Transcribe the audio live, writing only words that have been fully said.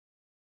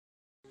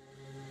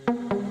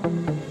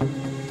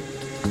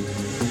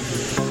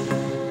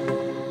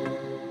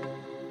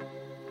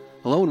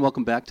Hello and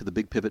welcome back to the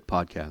Big Pivot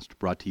Podcast,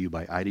 brought to you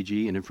by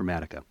IDG and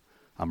Informatica.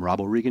 I'm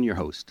Rob O'Regan, your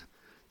host.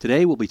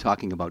 Today we'll be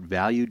talking about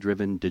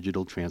value-driven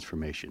digital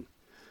transformation.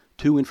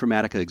 Two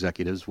Informatica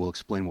executives will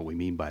explain what we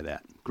mean by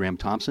that. Graham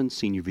Thompson,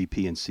 Senior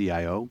VP and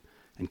CIO,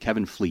 and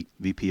Kevin Fleet,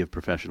 VP of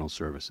Professional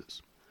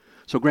Services.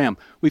 So Graham,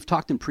 we've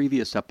talked in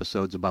previous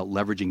episodes about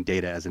leveraging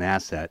data as an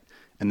asset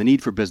and the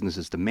need for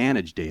businesses to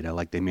manage data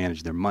like they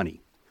manage their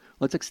money.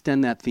 Let's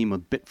extend that theme a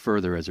bit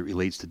further as it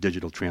relates to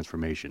digital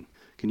transformation.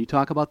 Can you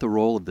talk about the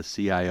role of the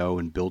CIO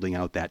in building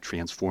out that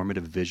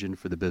transformative vision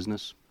for the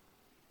business?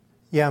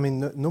 Yeah, I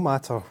mean, no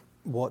matter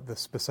what the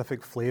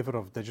specific flavor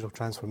of digital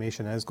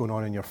transformation is going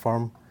on in your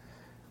firm,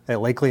 it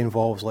likely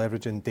involves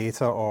leveraging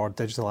data or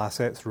digital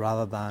assets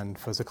rather than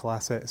physical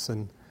assets.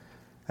 And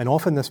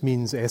often this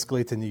means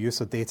escalating the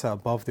use of data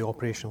above the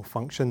operational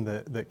function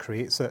that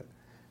creates it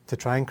to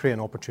try and create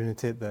an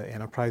opportunity at the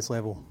enterprise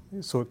level.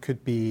 So it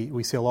could be,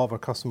 we see a lot of our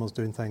customers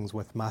doing things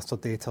with master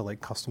data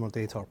like customer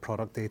data or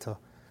product data.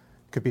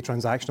 It could be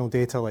transactional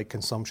data like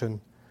consumption,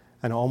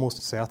 and it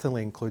almost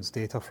certainly includes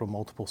data from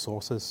multiple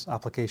sources,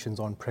 applications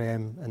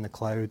on-prem, in the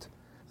cloud,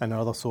 and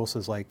other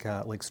sources like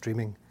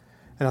streaming.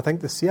 And I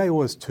think the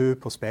CIO has two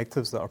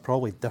perspectives that are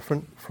probably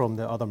different from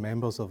the other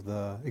members of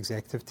the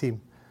executive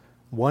team.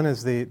 One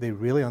is they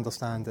really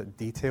understand at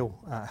detail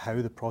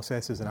how the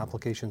processes and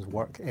applications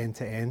work end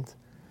to end,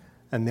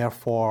 and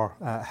therefore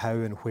how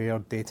and where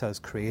data is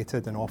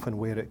created and often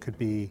where it could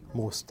be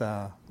most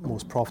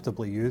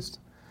profitably used.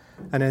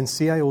 And then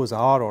CIOs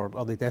are,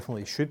 or they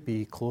definitely should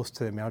be, close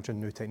to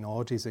emerging new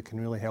technologies that can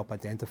really help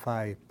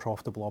identify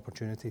profitable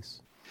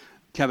opportunities.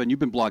 Kevin, you've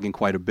been blogging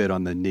quite a bit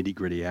on the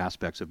nitty-gritty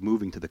aspects of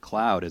moving to the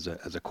cloud as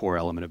a core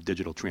element of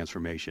digital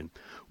transformation.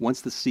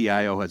 Once the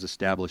CIO has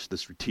established the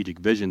strategic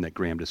vision that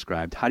Graham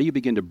described, how do you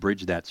begin to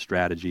bridge that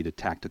strategy to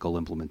tactical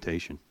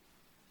implementation?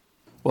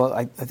 Well,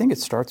 I think it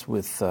starts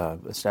with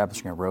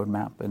establishing a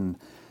roadmap. And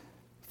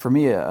for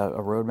me, a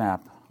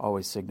roadmap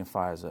always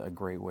signifies a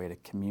great way to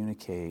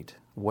communicate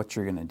what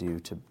you're going to do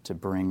to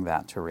bring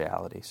that to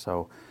reality.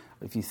 So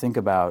if you think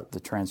about the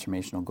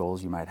transformational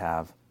goals you might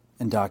have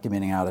and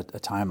documenting out a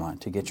timeline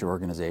to get your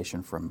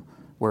organization from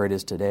where it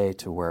is today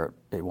to where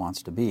it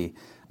wants to be,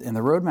 and the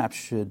roadmap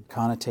should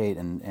connotate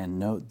and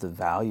note the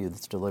value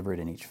that's delivered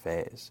in each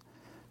phase.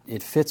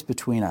 It fits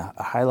between a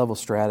high-level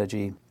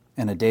strategy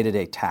and a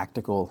day-to-day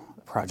tactical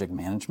project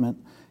management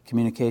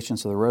communication.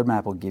 So the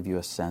roadmap will give you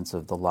a sense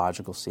of the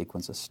logical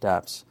sequence of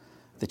steps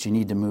that you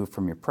need to move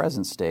from your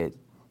present state,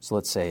 so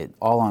let's say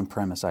all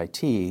on-premise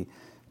IT,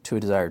 to a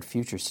desired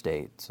future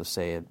state, so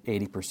say at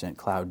 80%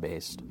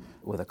 cloud-based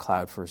with a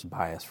cloud-first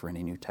bias for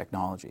any new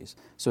technologies.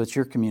 So it's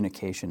your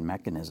communication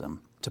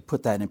mechanism to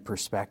put that in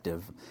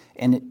perspective.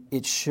 And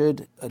it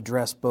should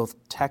address both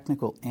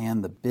technical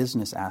and the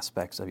business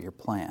aspects of your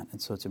plan.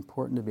 And so it's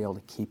important to be able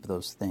to keep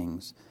those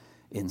things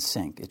in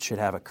sync. It should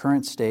have a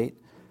current state,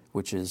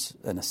 which is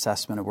an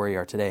assessment of where you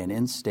are today, an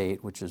end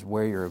state, which is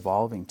where you're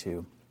evolving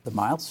to, the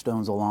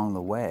milestones along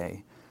the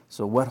way,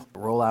 so what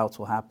rollouts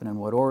will happen in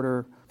what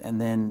order, and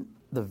then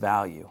the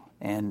value.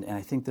 And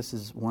I think this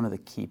is one of the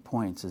key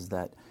points, is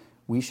that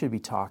we should be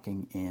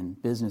talking in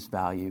business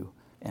value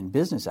and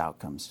business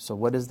outcomes. So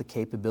what is the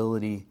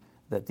capability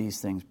that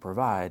these things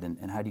provide,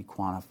 and how do you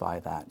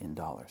quantify that in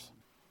dollars?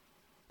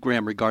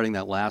 Graham, regarding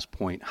that last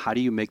point, how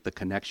do you make the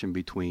connection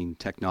between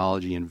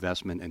technology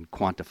investment and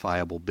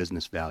quantifiable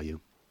business value?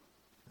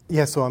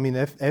 Yeah, so I mean,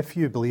 if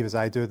you believe, as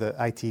I do, that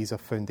IT is a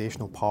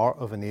foundational part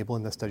of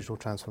enabling this digital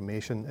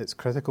transformation, it's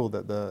critical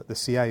that the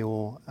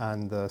CIO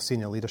and the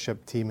senior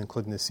leadership team,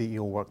 including the CEO,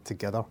 work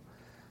together.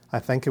 I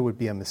think it would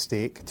be a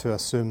mistake to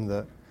assume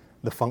that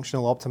the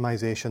functional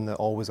optimization that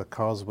always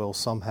occurs will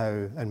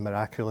somehow and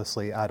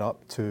miraculously add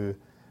up to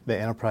the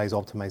enterprise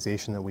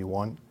optimization that we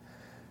want.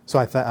 So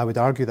I would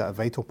argue that a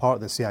vital part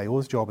of the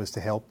CIO's job is to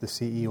help the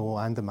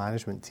CEO and the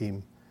management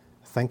team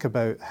think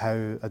about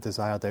how a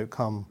desired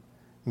outcome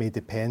may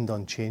depend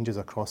on changes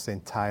across the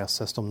entire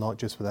system, not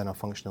just within a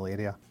functional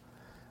area.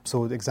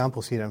 So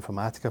examples here at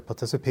Informatica,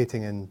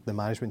 participating in the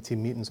management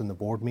team meetings and the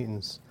board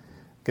meetings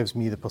gives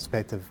me the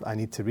perspective I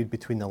need to read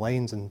between the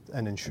lines and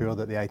ensure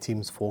that the IT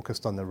team's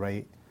focused on the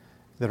right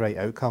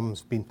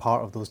outcomes. Being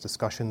part of those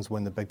discussions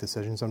when the big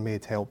decisions are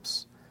made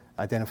helps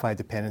identify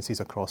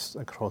dependencies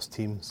across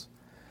teams.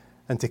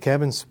 And to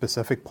Kevin's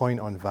specific point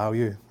on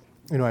value,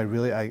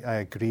 I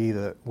agree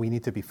that we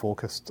need to be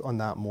focused on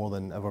that more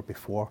than ever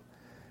before.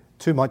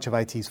 Too much of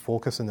IT's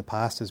focus in the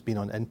past has been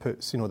on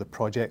inputs, the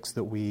projects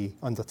that we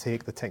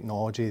undertake, the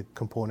technology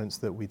components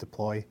that we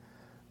deploy,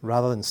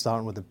 rather than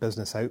starting with the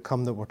business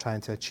outcome that we're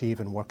trying to achieve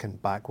and working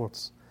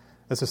backwards.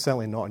 This is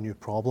certainly not a new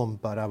problem,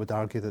 but I would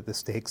argue that the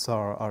stakes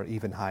are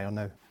even higher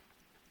now.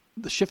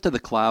 The shift to the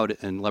cloud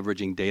and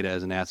leveraging data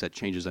as an asset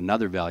changes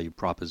another value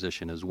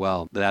proposition as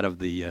well, that of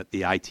the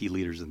IT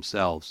leaders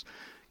themselves.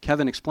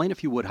 Kevin, explain,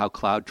 if you would, how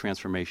cloud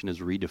transformation is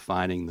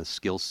redefining the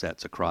skill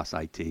sets across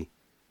IT.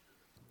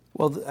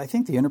 Well, I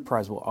think the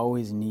enterprise will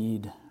always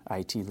need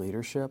IT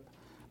leadership,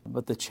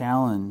 but the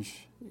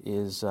challenge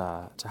is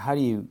to how do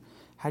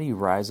you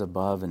rise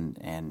above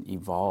and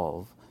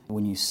evolve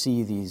when you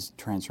see these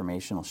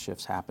transformational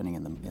shifts happening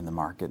in the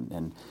market.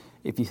 And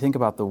if you think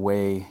about the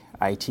way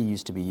IT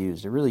used to be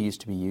used, it really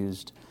used to be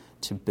used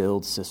to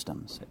build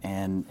systems.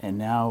 And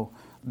now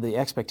the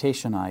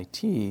expectation on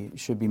IT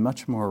should be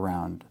much more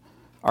around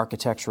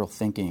architectural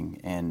thinking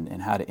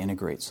and how to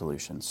integrate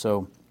solutions.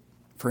 So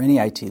for any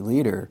IT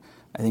leader,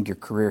 I think your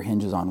career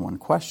hinges on one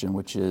question,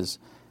 which is,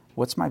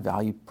 what's my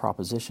value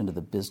proposition to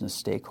the business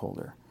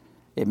stakeholder?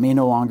 It may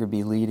no longer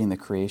be leading the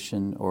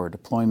creation or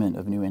deployment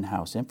of new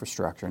in-house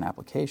infrastructure and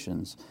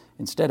applications.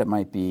 Instead, it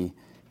might be,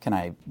 can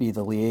I be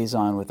the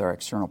liaison with our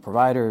external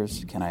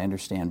providers? Can I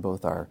understand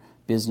both our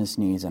business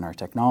needs and our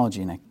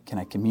technology? And can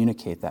I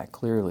communicate that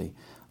clearly?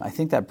 I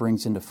think that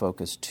brings into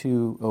focus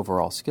two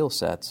overall skill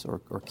sets or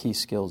key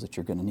skills that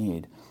you're going to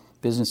need: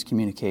 business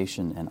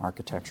communication and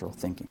architectural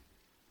thinking.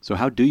 So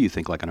how do you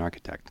think like an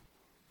architect?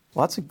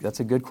 Well, that's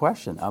a good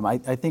question.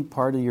 I think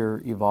part of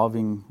your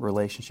evolving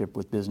relationship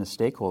with business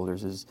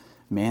stakeholders is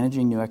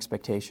managing new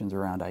expectations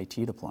around IT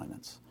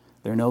deployments.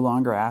 They're no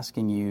longer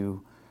asking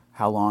you,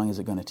 how long is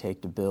it going to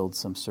take to build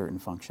some certain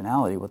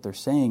functionality? What they're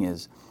saying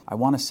is, I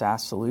want a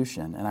SaaS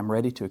solution, and I'm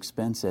ready to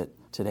expense it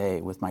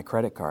today with my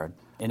credit card.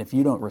 And if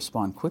you don't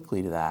respond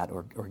quickly to that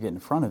or get in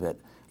front of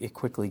it, it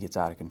quickly gets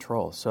out of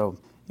control. So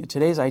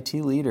today's IT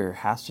leader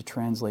has to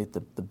translate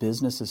the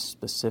business's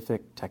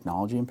specific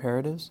technology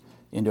imperatives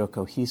into a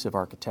cohesive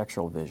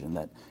architectural vision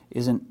that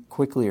isn't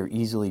quickly or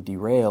easily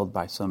derailed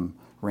by some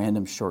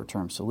random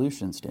short-term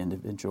solutions to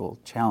individual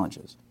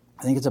challenges.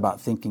 I think it's about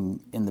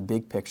thinking in the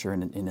big picture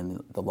and in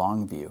the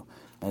long view.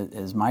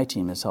 As my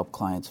team has helped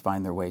clients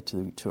find their way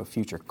to a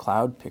future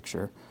cloud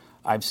picture,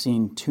 I've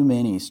seen too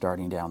many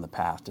starting down the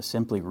path to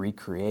simply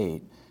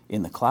recreate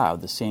in the cloud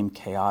the same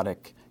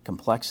chaotic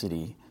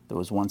complexity that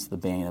was once the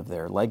bane of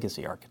their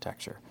legacy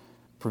architecture.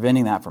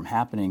 Preventing that from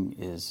happening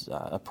is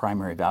a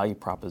primary value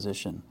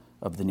proposition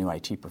of the new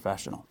IT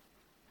professional.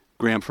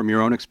 Graham, from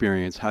your own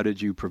experience, how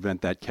did you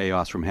prevent that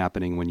chaos from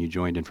happening when you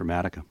joined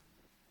Informatica?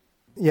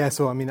 Yeah,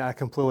 so I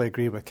completely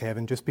agree with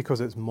Kevin. Just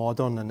because it's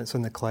modern and it's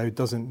in the cloud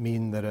doesn't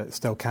mean that it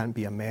still can't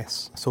be a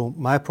mess. So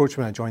my approach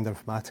when I joined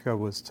Informatica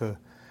was to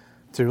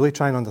really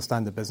try and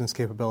understand the business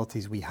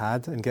capabilities we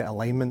had and get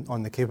alignment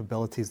on the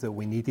capabilities that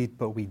we needed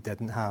but we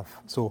didn't have.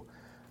 So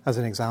as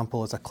an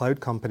example, as a cloud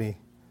company,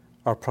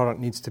 our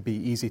product needs to be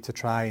easy to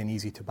try and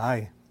easy to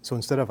buy. So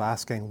instead of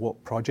asking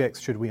what projects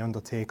should we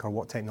undertake or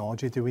what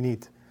technology do we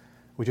need,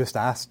 we just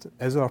asked,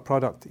 is our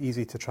product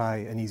easy to try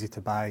and easy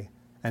to buy?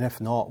 And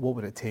if not, what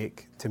would it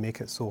take to make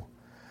it so?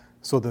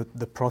 So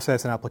the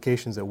process and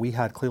applications that we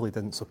had clearly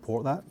didn't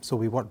support that. So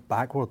we worked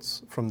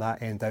backwards from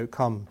that end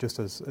outcome, just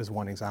as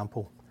one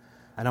example.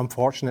 And I'm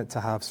fortunate to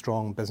have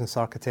strong business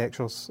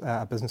architectures,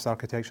 a business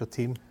architecture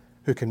team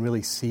who can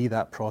really see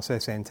that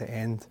process end to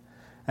end.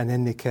 And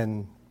then they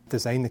can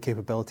design the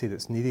capability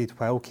that's needed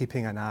while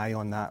keeping an eye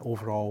on that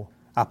overall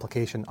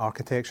application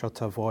architecture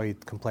to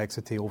avoid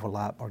complexity,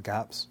 overlap, or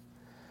gaps.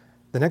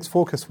 The next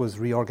focus was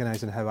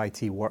reorganizing how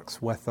IT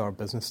works with our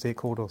business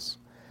stakeholders.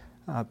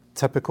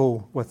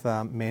 Typical with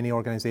many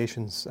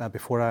organizations,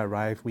 before I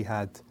arrived, we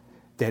had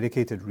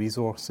dedicated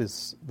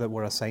resources that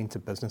were assigned to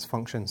business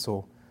functions.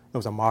 So there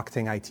was a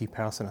marketing IT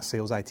person, a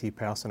sales IT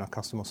person, a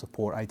customer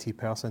support IT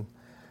person.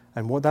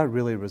 And what that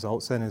really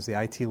results in is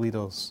the IT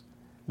leaders,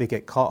 they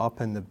get caught up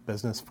in the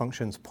business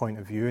functions point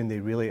of view, and they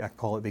really, I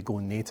call it, they go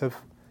native,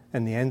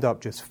 and they end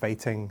up just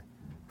fighting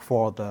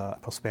for the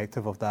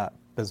perspective of that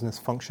business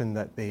function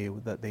that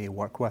they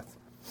work with.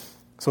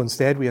 So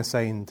instead, we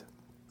assigned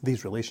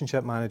these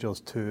relationship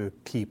managers to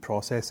key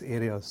process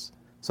areas,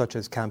 such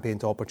as campaign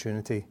to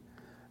opportunity,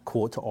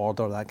 quote to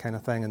order, that kind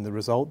of thing. And the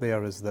result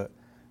there is that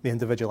the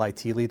individual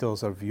IT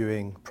leaders are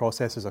viewing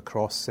processes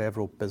across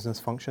several business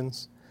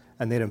functions,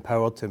 and they're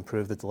empowered to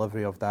improve the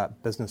delivery of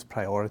that business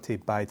priority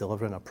by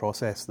delivering a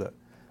process that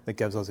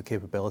gives us the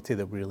capability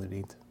that we really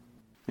need.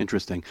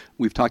 Interesting.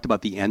 We've talked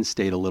about the end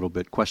state a little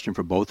bit. Question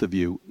for both of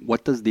you.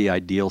 What does the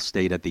ideal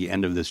state at the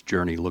end of this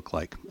journey look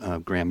like?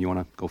 Graham, you want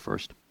to go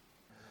first?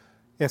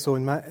 Yeah, so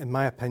in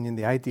my opinion,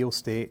 the ideal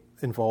state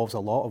involves a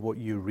lot of what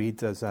you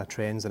read as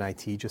trends in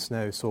IT just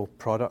now. So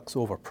products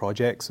over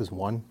projects is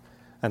one.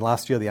 And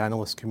last year, the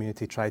analyst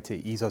community tried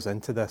to ease us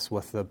into this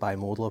with the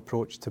bimodal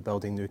approach to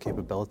building new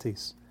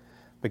capabilities.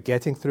 But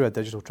getting through a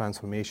digital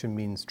transformation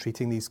means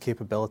treating these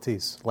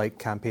capabilities like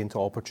campaign to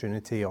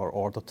opportunity or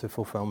order to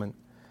fulfillment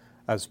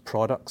as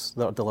products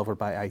that are delivered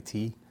by IT,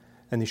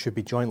 and they should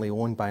be jointly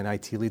owned by an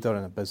IT leader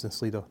and a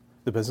business leader.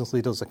 The business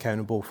leader is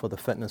accountable for the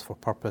fitness for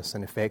purpose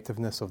and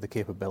effectiveness of the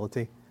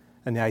capability,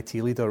 and the IT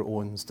leader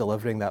owns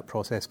delivering that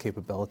process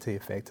capability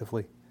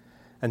effectively.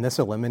 And this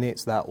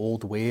eliminates that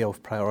old way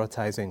of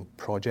prioritizing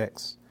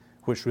projects,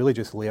 which really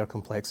just layer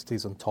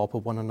complexities on top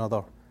of one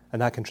another,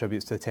 and that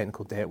contributes to the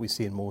technical debt we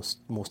see in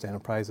most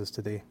enterprises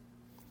today.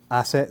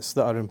 Assets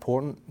that are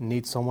important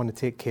need someone to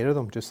take care of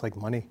them, just like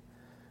money.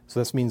 So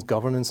this means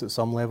governance at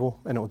some level,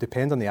 and it will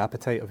depend on the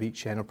appetite of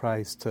each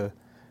enterprise to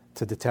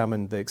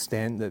determine the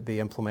extent that they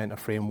implement a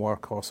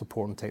framework or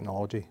supporting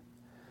technology.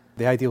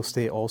 The ideal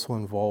state also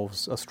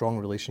involves a strong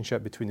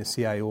relationship between the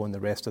CIO and the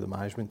rest of the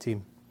management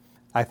team.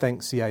 I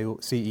think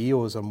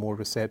CEOs are more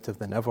receptive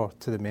than ever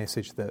to the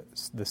message that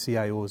the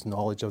CIO's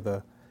knowledge of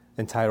the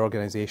entire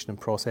organization and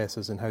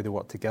processes and how they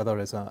work together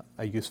is a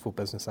useful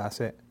business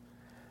asset.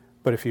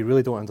 But if you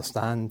really don't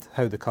understand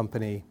how the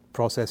company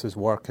processes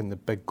work and the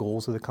big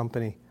goals of the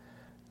company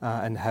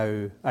and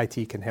how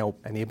IT can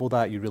help enable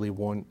that, you really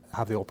won't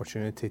have the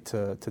opportunity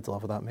to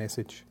deliver that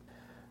message.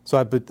 So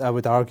I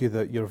would argue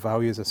that your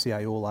value as a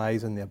CIO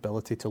lies in the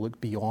ability to look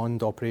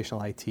beyond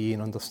operational IT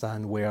and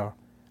understand where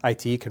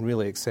IT can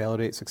really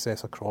accelerate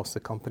success across the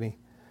company.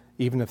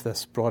 Even if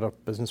this broader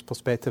business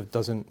perspective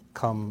doesn't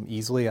come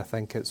easily, I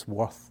think it's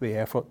worth the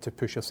effort to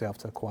push yourself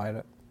to acquire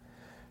it.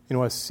 You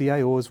know, as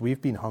CIOs,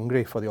 we've been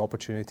hungry for the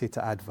opportunity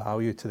to add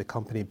value to the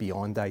company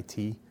beyond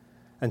IT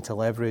and to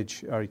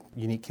leverage our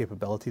unique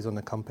capabilities on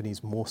the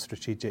company's most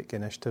strategic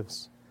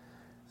initiatives.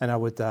 And I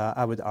would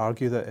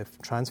argue that if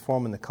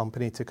transforming the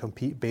company to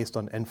compete based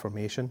on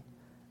information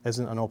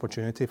isn't an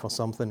opportunity for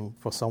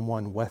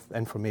someone with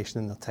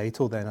information in their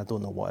title, then I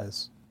don't know what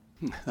is.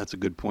 That's a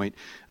good point.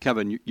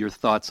 Kevin, your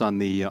thoughts on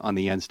the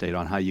end state,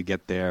 on how you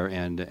get there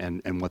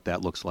and what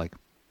that looks like?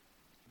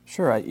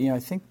 Sure. I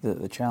think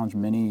the challenge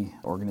many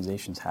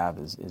organizations have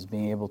is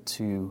being able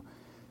to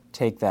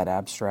take that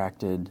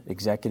abstracted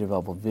executive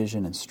level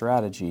vision and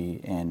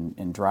strategy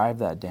and drive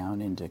that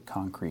down into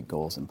concrete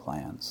goals and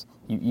plans.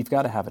 You've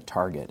got to have a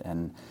target,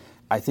 and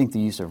I think the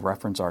use of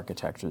reference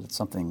architecture, that's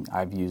something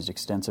I've used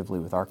extensively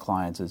with our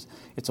clients, is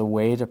it's a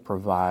way to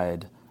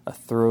provide a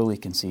thoroughly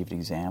conceived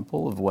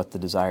example of what the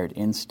desired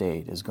end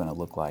state is going to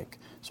look like.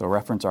 So a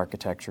reference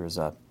architecture is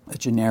a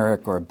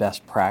generic or a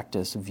best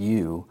practice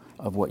view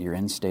of what your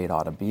end state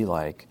ought to be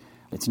like.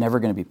 It's never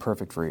going to be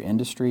perfect for your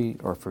industry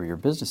or for your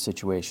business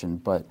situation,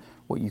 but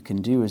what you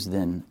can do is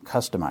then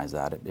customize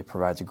that. It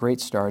provides a great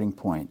starting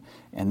point,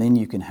 and then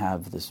you can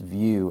have this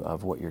view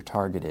of what your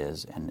target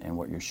is and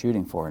what you're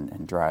shooting for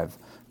and drive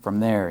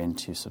from there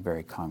into some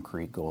very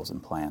concrete goals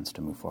and plans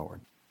to move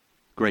forward.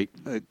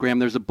 Great. Graham,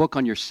 there's a book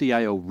on your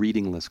CIO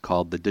reading list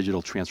called The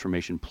Digital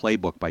Transformation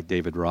Playbook by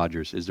David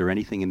Rogers. Is there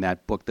anything in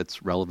that book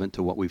that's relevant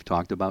to what we've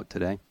talked about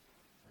today?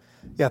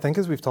 Yeah, I think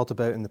as we've talked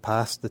about in the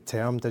past, the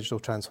term digital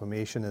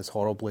transformation is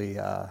horribly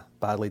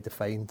badly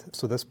defined.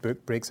 So this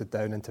book breaks it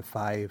down into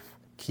 5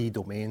 key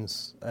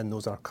domains, and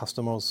those are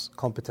customers,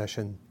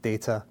 competition,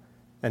 data,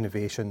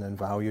 innovation, and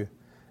value.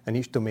 And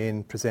each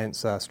domain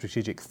presents a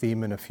strategic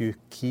theme and a few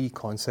key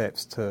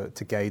concepts to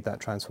guide that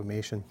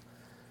transformation.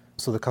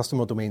 So the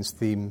customer domain's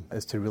theme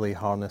is to really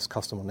harness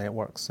customer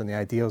networks, and the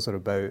ideas are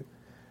about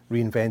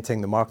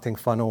reinventing the marketing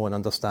funnel and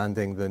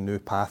understanding the new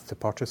path to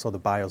purchase, or the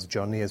buyer's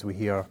journey, as we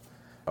hear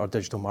our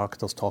digital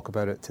marketers talk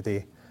about it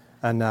today.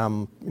 And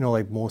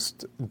like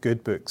most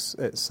good books,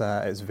 it's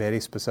very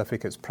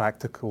specific, it's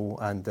practical,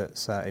 and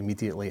it's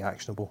immediately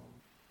actionable.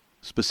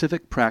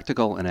 Specific,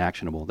 practical, and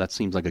actionable. That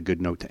seems like a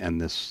good note to end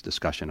this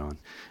discussion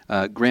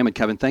on. Graham and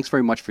Kevin, thanks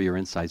very much for your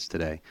insights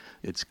today.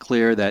 It's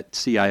clear that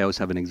CIOs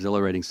have an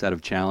exhilarating set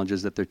of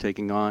challenges that they're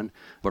taking on,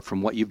 but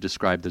from what you've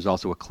described, there's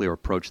also a clear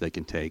approach they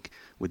can take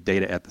with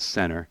data at the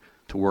center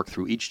to work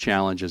through each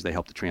challenge as they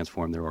help to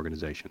transform their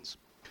organizations.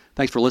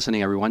 Thanks for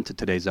listening, everyone, to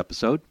today's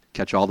episode.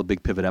 Catch all the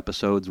Big Pivot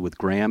episodes with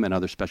Graham and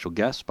other special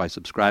guests by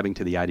subscribing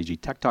to the IDG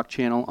Tech Talk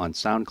channel on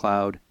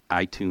SoundCloud,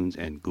 iTunes,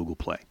 and Google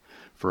Play.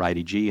 For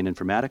IDG and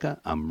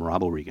Informatica, I'm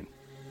Rob O'Regan.